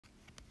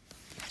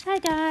Hi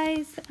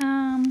guys,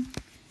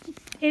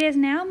 it is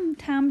now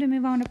time to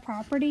move on to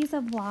properties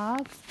of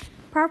logs.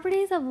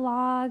 Properties of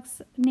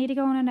logs need to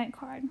go on a note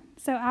card.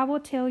 So I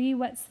will tell you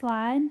what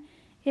slide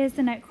is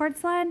the note card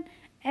slide.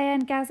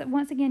 And guys,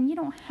 once again, you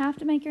don't have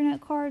to make your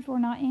note cards. We're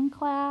not in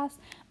class,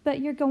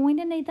 but you're going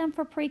to need them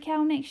for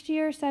pre-cal next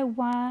year. So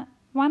why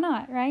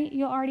not, right?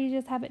 You'll already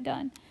just have it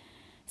done.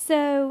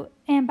 So,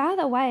 and by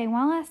the way,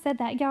 while I said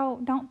that,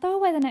 y'all don't throw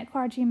away the note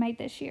cards you made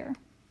this year.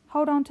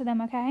 Hold on to them,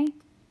 okay?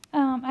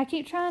 I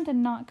keep trying to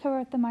not cover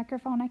up the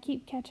microphone. I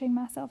keep catching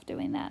myself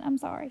doing that. I'm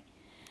sorry.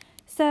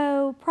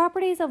 So,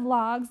 properties of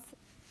logs.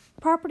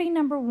 Property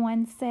number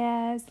 1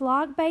 says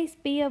log base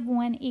b of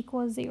 1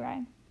 equals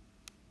 0.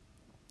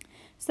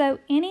 So,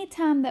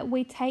 anytime that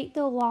we take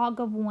the log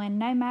of 1,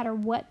 no matter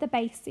what the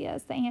base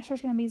is, the answer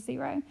is going to be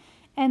 0.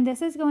 And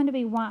this is going to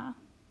be why.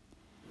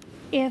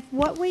 If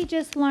what we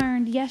just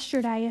learned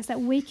yesterday is that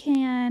we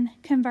can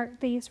convert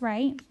these,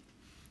 right?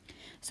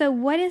 So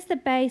what is the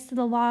base of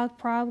the log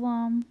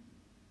problem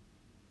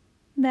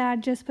that I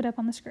just put up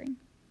on the screen?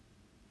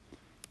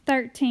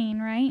 13,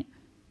 right?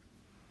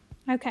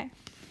 Okay,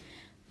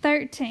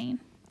 13.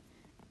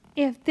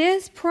 If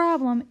this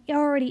problem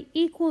already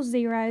equals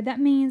 0, that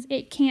means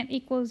it can't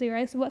equal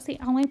 0. So what's the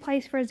only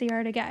place for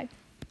 0 to go?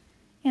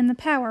 In the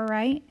power,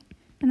 right?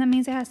 And that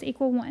means it has to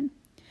equal 1.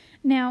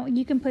 Now,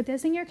 you can put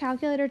this in your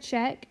calculator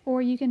check,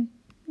 or you can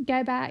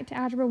go back to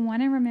Algebra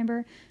 1 and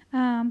remember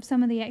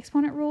some of the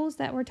exponent rules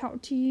that were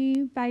taught to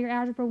you by your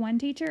Algebra 1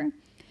 teacher.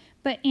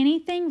 But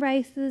anything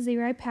raised to the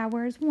 0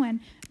 power is 1.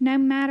 No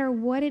matter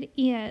what it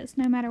is,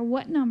 no matter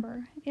what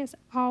number, it's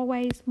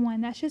always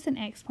 1. That's just an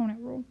exponent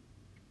rule.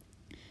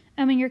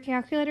 I mean, your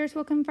calculators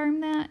will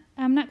confirm that.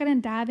 I'm not going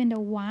to dive into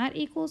why it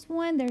equals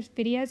 1. There's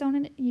videos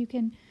on it. You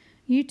can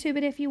YouTube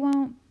it if you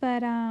want,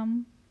 but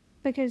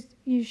because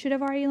you should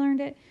have already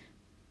learned it.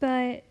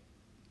 But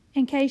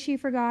in case you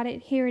forgot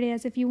it, here it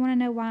is. If you want to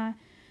know why,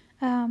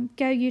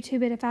 go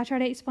YouTube it. If I try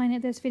to explain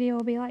it, this video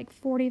will be like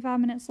 45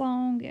 minutes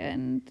long,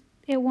 and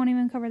it won't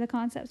even cover the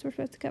concepts we're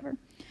supposed to cover.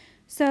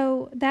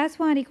 So that's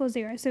why it equals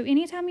 0. So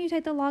anytime you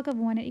take the log of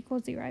 1, it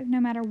equals 0, no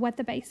matter what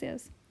the base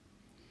is.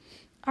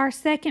 Our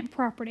second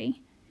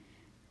property,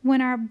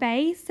 when our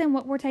base and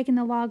what we're taking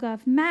the log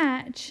of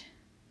match,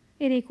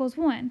 it equals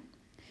 1.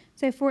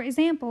 So for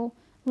example,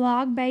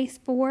 log base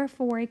 4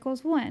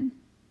 equals 1.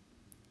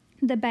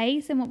 The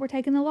base and what we're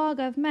taking the log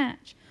of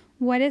match.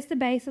 What is the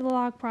base of the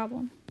log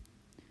problem?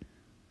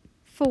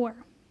 4.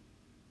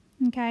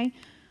 Okay.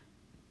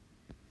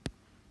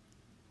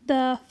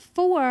 The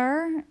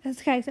 4,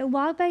 okay, so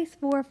log base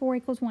 4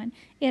 equals 1.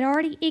 It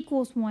already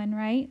equals 1,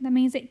 right? That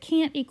means it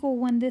can't equal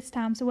 1 this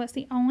time. So what's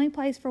the only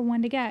place for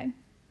 1 to go?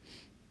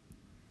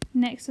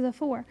 Next to the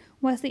 4.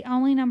 What's the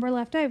only number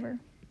left over?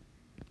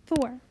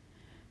 4.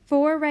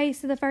 4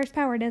 raised to the first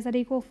power, does that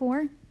equal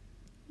 4?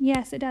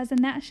 Yes, it does,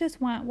 and that's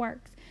just why it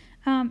works.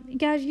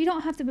 Guys, you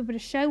don't have to be able to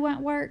show why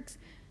it works,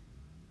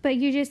 but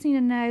you just need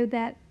to know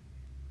that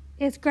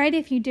it's great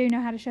if you do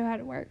know how to show how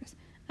it works.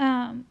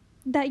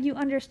 That you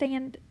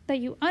understand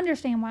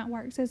why it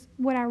works is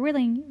what I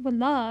really would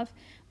love,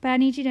 but I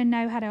need you to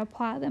know how to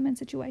apply them in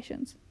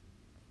situations.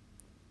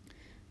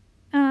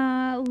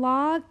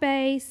 Log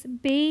base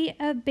b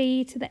of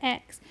b to the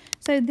x.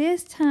 So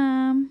this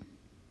time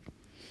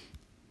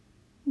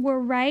we're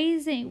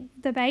raising,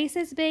 the base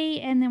is b,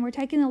 and then we're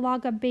taking the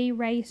log of b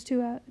raised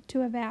to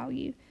a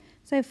value.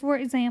 So for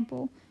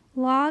example,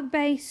 log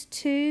base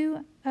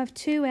 2 of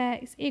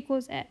 2x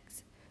equals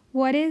x.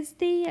 What is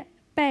the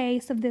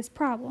base of this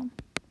problem?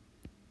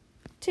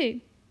 2.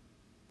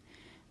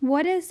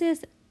 What does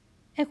this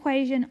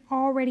equation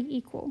already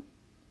equal?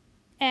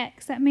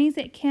 X. That means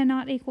it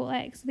cannot equal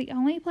x. The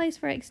only place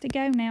for x to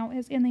go now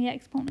is in the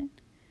exponent.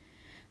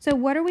 So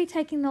what are we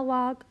taking the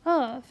log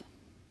of?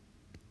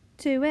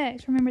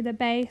 2x. Remember, the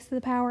base of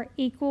the power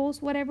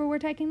equals whatever we're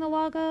taking the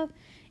log of,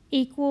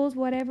 equals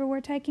whatever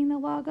we're taking the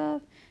log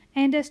of.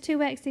 And does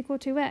 2x equal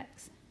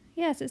 2x?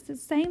 Yes, it's the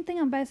same thing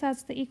on both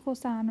sides of the equal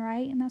sign,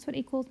 right? And that's what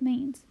equals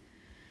means.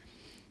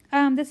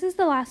 This is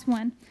the last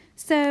one.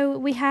 So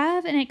we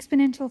have an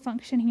exponential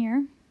function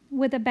here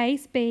with a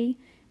base b,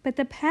 but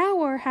the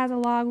power has a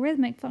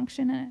logarithmic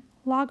function in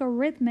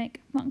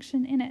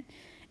it.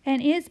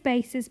 And its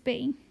base is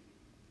b.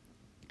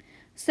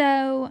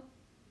 So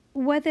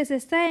what this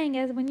is saying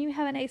is when you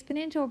have an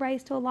exponential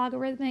raised to a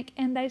logarithmic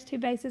and those two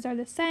bases are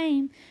the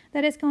same,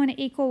 that it's going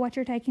to equal what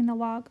you're taking the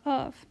log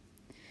of.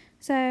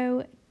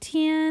 So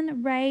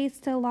 10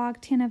 raised to log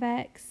 10 of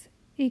x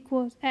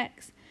equals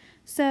x.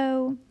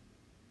 So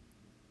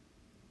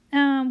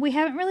we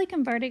haven't really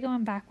converted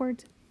going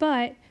backwards,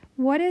 but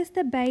what is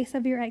the base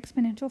of your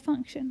exponential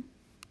function?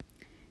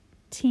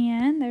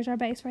 10, there's our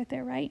base right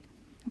there, right?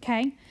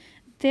 Okay.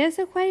 This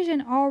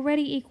equation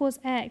already equals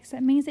x.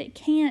 That means it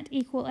can't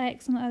equal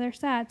x on the other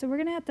side. So we're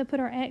going to have to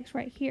put our x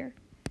right here.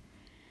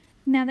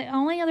 Now the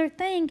only other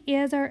thing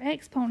is our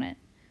exponent.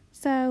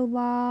 So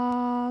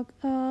log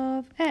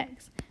of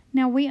x.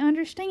 Now we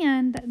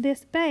understand that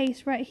this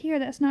base right here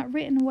that's not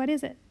written, what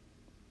is it?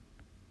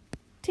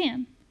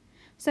 10.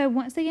 So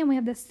once again, we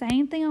have the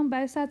same thing on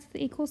both sides of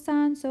the equal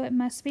sign, so it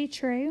must be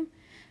true.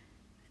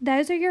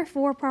 Those are your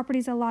 4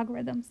 properties of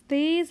logarithms.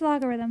 These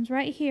logarithms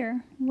right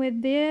here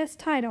with this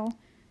title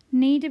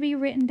need to be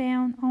written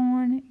down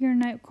on your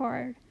note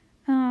card.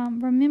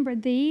 Remember,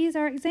 these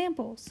are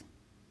examples.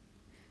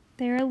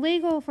 They're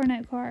illegal for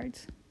note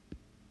cards.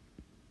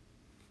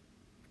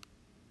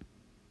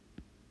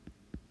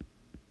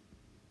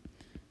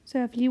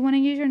 So if you want to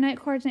use your note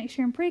cards next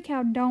year in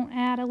pre-cal, don't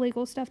add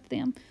illegal stuff to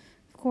them.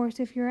 Of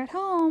course, if you're at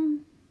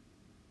home,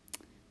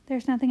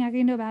 there's nothing I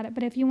can do about it.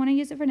 But if you want to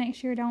use it for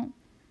next year, don't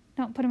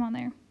put them on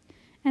there.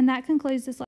 And that concludes this lesson.